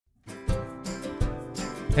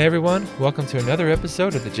Hey everyone, welcome to another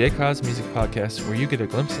episode of the J Cause Music Podcast, where you get a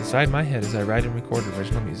glimpse inside my head as I write and record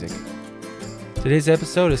original music. Today's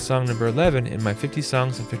episode is song number 11 in my 50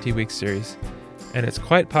 Songs in 50 Weeks series, and it's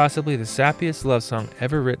quite possibly the sappiest love song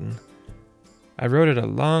ever written. I wrote it a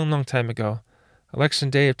long time ago, Election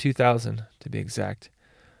Day of 2000 to be exact.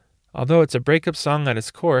 Although it's a breakup song at its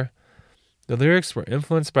core, the lyrics were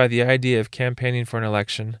influenced by the idea of campaigning for an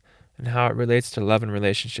election and how it relates to love and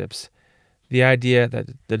relationships. The idea that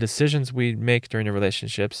the decisions we make during the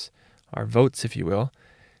relationships, our votes if you will,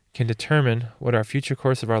 can determine what our future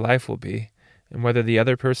course of our life will be and whether the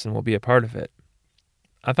other person will be a part of it.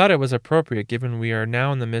 I thought it was appropriate given we are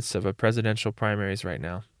now in the midst of a presidential primaries right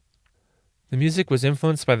now. The music was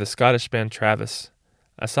influenced by the Scottish band Travis.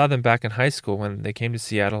 I saw them back in high school when they came to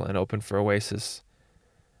Seattle and opened for Oasis.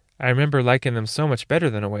 I remember liking them so much better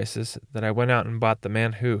than Oasis that I went out and bought The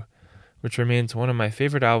Man Who, which remains one of my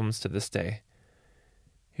favorite albums to this day.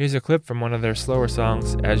 Here's a clip from one of their slower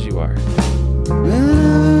songs, As You Are.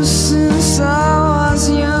 Ever since I was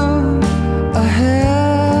young, I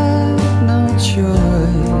had no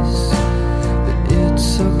choice, but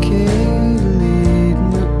it's okay to lead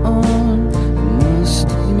me on. I must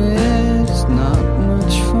admit it's not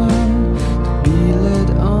much fun to be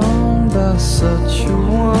led on by such a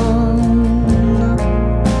one.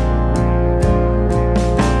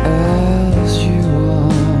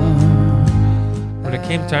 When it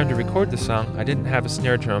came time to record the song, I didn't have a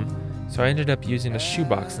snare drum, so I ended up using a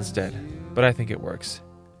shoebox instead, but I think it works.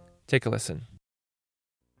 Take a listen.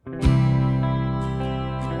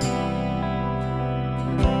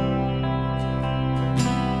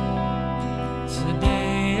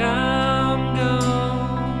 Today I'm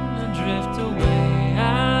gonna drift away.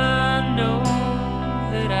 I know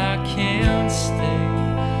that I can't stay,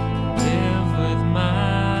 live with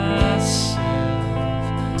myself.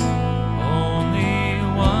 Only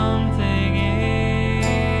one thing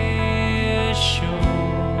is sure.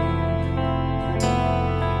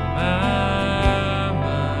 My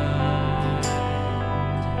mind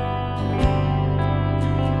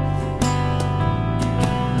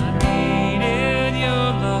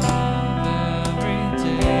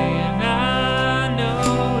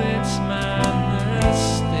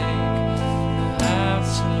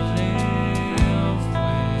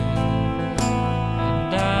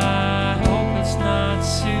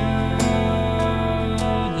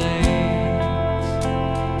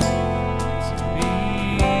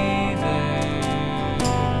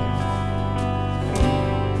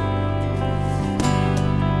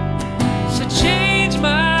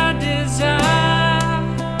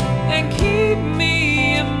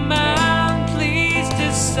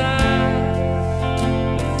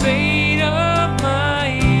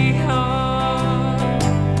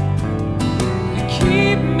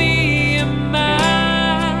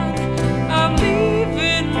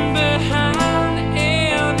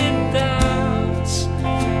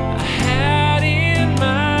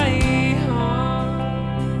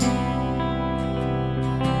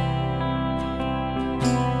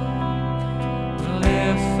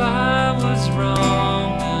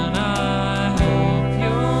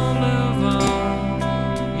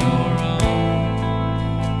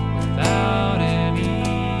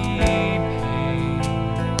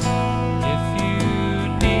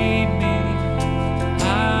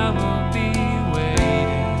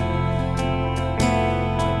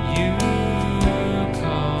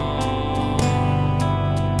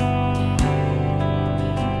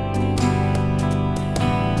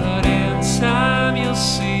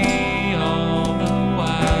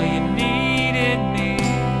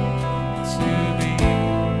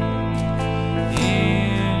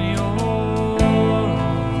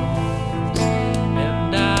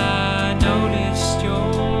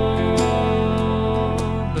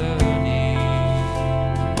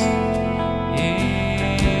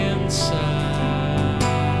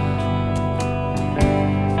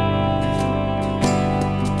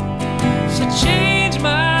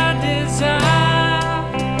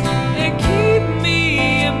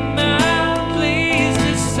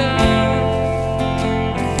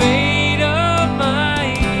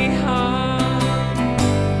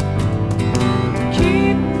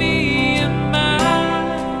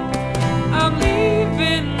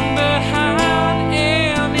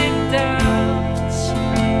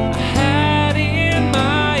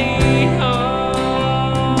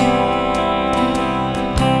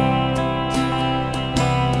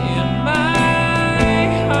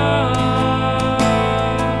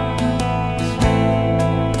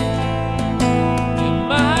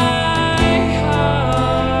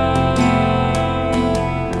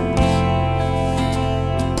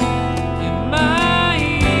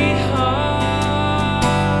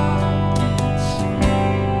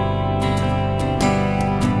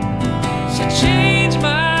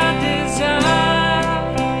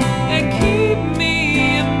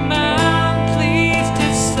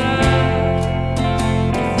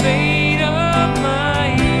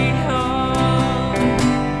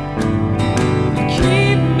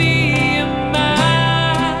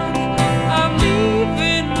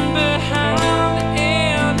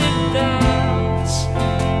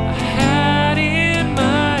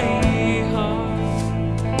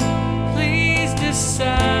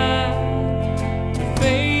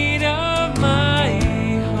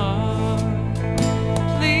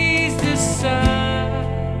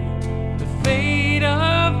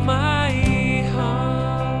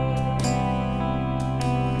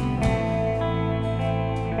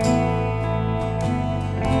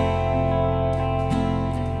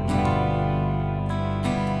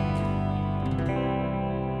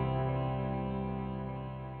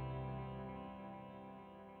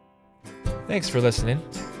Thanks for listening.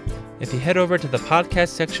 If you head over to the podcast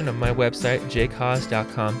section of my website,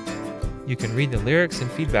 jcause.com, you can read the lyrics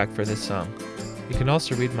and feedback for this song. You can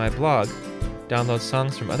also read my blog, download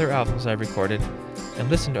songs from other albums I've recorded, and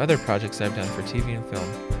listen to other projects I've done for TV and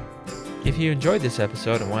film. If you enjoyed this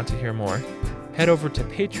episode and want to hear more, head over to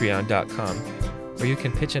patreon.com, where you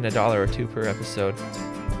can pitch in $1 or $2 per episode.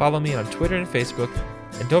 Follow me on Twitter and Facebook,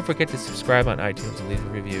 and don't forget to subscribe on iTunes and leave a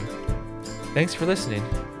review. Thanks for listening.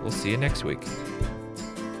 We'll see you next week.